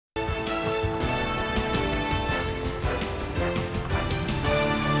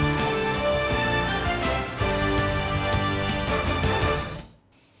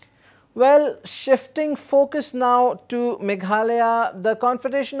Well, shifting focus now to Meghalaya, the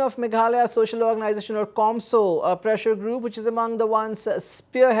Confederation of Meghalaya Social Organization, or CoMSO, a pressure group which is among the ones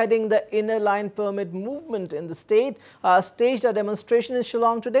spearheading the inner line permit movement in the state, staged a demonstration in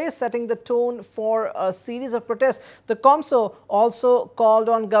Shillong today, setting the tone for a series of protests. The CoMSO also called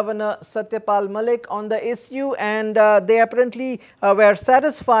on Governor Satyapal Malik on the issue, and they apparently were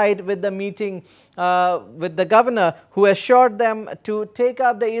satisfied with the meeting with the governor, who assured them to take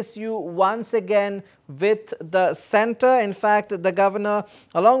up the issue once again with the centre. In fact, the governor,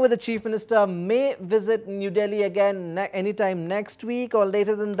 along with the chief minister, may visit New Delhi again anytime next week or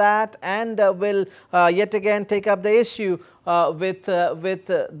later than that, and will yet again take up the issue with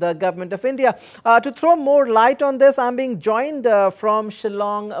the government of India. To throw more light on this, I'm being joined from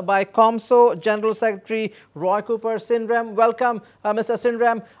Shillong by CoMSO General Secretary Roy Kuper Synrem. Welcome, Mr.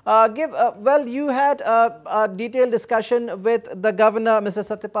 Synrem. Well, you had a detailed discussion with the governor, Mr.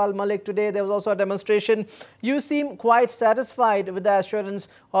 Satyapal Malik, today. There was also a demonstration. You seem quite satisfied with the assurance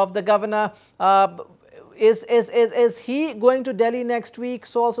of the governor. Is he going to Delhi next week?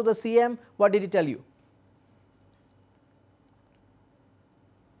 So also the CM. What did he tell you?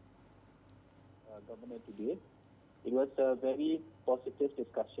 Governor today. It was a very positive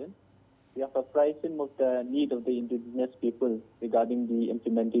discussion. We have apprised him of the need of the indigenous people regarding the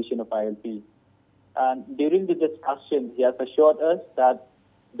implementation of ILP. And during the discussion, he has assured us that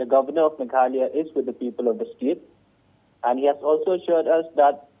the governor of Meghalaya is with the people of the state. And he has also assured us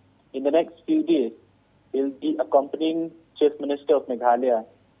that in the next few days, he will be accompanying Chief Minister of Meghalaya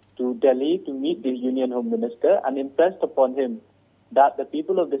to Delhi to meet the Union Home Minister, and impressed upon him that the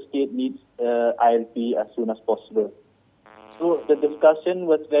people of the state needs ILP as soon as possible. So the discussion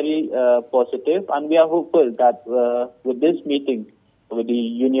was very positive, and we are hopeful that with this meeting with the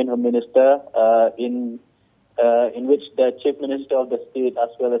Union Home Minister, in which the Chief Minister of the state as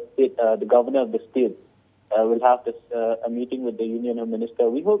well as the Governor of the state will have this, a meeting with the Union Home Minister,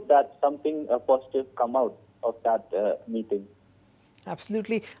 we hope that something positive come out of that meeting.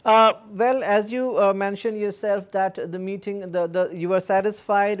 Absolutely. Well, as you mentioned yourself that the meeting, you were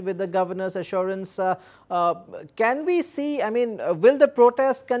satisfied with the governor's assurance. Can we see, I mean, will the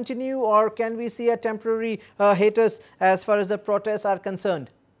protests continue, or can we see a temporary hiatus as far as the protests are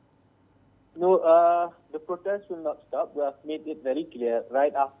concerned? No, the protests will not stop. We have made it very clear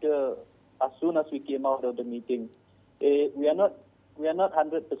right after, as soon as we came out of the meeting. We are not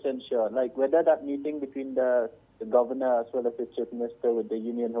 100% sure, like whether that meeting between the governor as well as the chief minister with the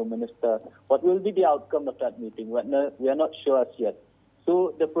Union Home Minister, what will be the outcome of that meeting? We are not sure as yet.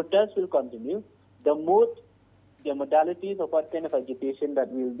 So the protests will continue. The modalities of what kind of agitation that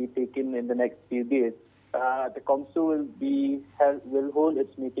will be taken in the next few days, the CoMSO will hold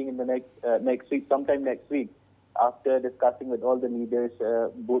its meeting in the next week, sometime next week, after discussing with all the leaders,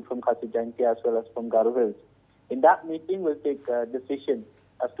 both from Khasi as well as from Garo Hills. In that meeting, we'll take a decision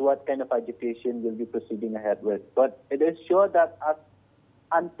as to what kind of agitation we'll be proceeding ahead with. But it is sure that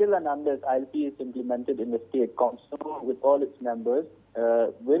until and unless ILP is implemented in the state, CoMSO with all its members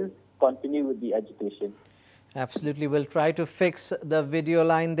will continue with the agitation. Absolutely. We'll try to fix the video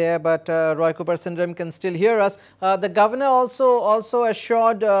line there, but Roy Kuper Synrem can still hear us. The governor also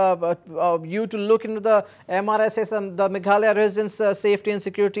assured you to look into the MRSS, the Meghalaya Residents Safety and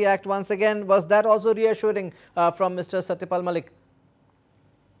Security Act once again. Was that also reassuring from Mr. Satyapal Malik?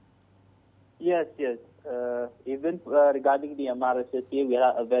 Yes. Even regarding the MRSSA, we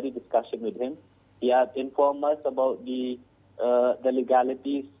had a very discussion with him. He had informed us about the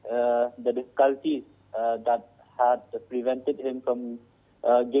legalities, the difficulties that had prevented him from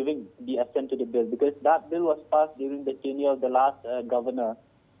giving the assent to the bill, because that bill was passed during the tenure of the last governor,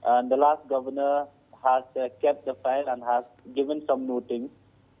 and the last governor has kept the file and has given some noting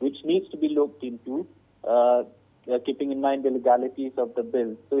which needs to be looked into, keeping in mind the legalities of the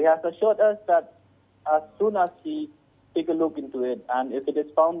bill. So he has assured us that as soon as he take a look into it, and if it is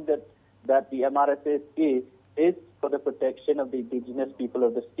found that the MRSSA is for the protection of the indigenous people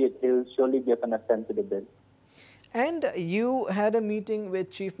of the state, he will surely give an assent to the bill. And you had a meeting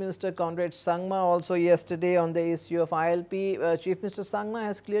with Chief Minister Conrad Sangma also yesterday on the issue of ILP. Chief Minister Sangma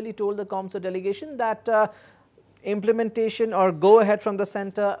has clearly told the CoMSO delegation that implementation or go ahead from the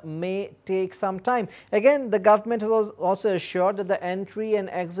centre may take some time. Again, the government has also assured that the entry and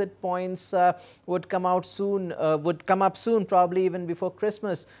exit points would come up soon, probably even before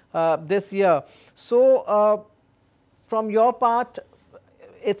Christmas this year. So, from your part,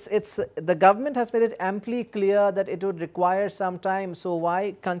 the government has made it amply clear that it would require some time. So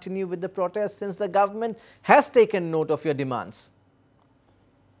why continue with the protest since the government has taken note of your demands?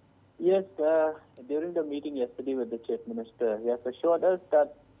 Yes, during the meeting yesterday with the Chief Minister, he has assured us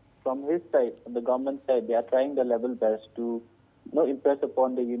that from his side, from the government side, they are trying their level best to impress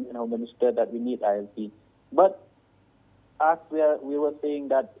upon the Union Home Minister that we need ILP. But as we were saying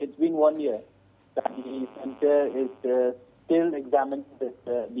that it's been 1 year that the centre is still examining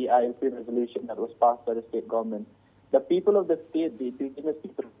the ILP resolution that was passed by the state government. The people of the state, the indigenous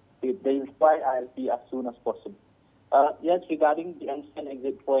people of the state, they require ILP as soon as possible. Yes, regarding the entry and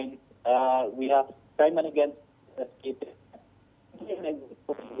exit point, we have time and again stated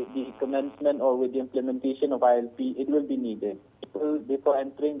with the commencement or with the implementation of ILP, it will be needed. People, before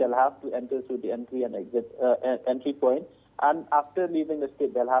entering, they'll have to enter through the entry and exit entry point, and after leaving the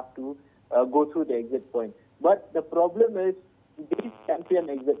state, they'll have to go through the exit point. But the problem is, this entry and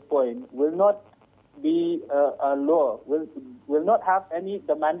exit point will not be a law, will not have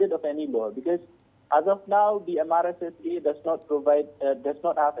the mandate of any law, because as of now, the MRSSA does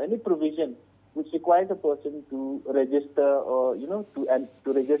not have any provision which requires a person to register or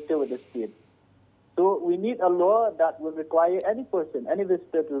to register with the state. So we need a law that will require any person, any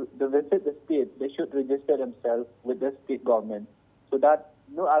visitor to visit the state, they should register themselves with the state government, so that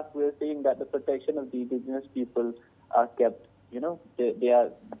as we're saying that the protection of the indigenous people are kept. They are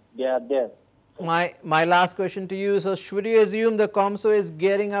there. My last question to you: so should you assume the CoMSO is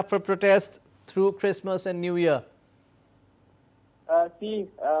gearing up for protests through Christmas and New Year?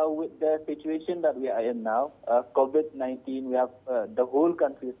 With the situation that we are in now, COVID-19, we have the whole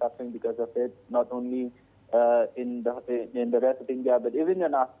country is suffering because of it. Not only in the rest of India, but even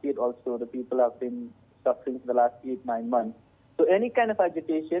in our state also, the people have been suffering for the last 8-9 months. So any kind of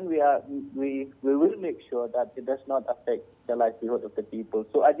agitation, we will make sure that it does not affect the livelihood of the people.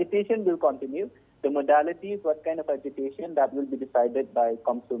 So agitation will continue. The modalities, what kind of agitation, that will be decided by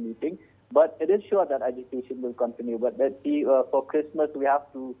CoMSO meeting. But it is sure that agitation will continue. But let's see, for Christmas we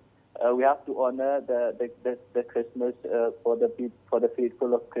have to honor the Christmas for the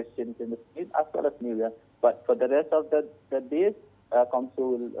faithful of Christians in the state as well as New Year. But for the rest of the days, CoMSO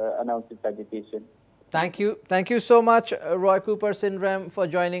will announce its agitation. Thank you so much, Roy Kuper Synrem, for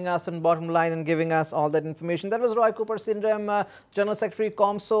joining us on Bottom Line and giving us all that information. That was Roy Kuper Synrem, General Secretary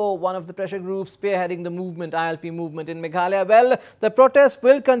CoMSO, one of the pressure groups spearheading the movement, ILP movement in Meghalaya. Well, the protest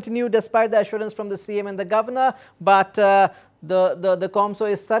will continue despite the assurance from the CM and the Governor, but the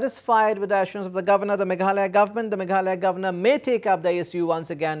CoMSO is satisfied with the assurance of the Governor, the Meghalaya government. The Meghalaya Governor may take up the issue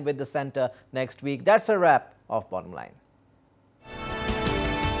once again with the centre next week. That's a wrap of Bottom Line.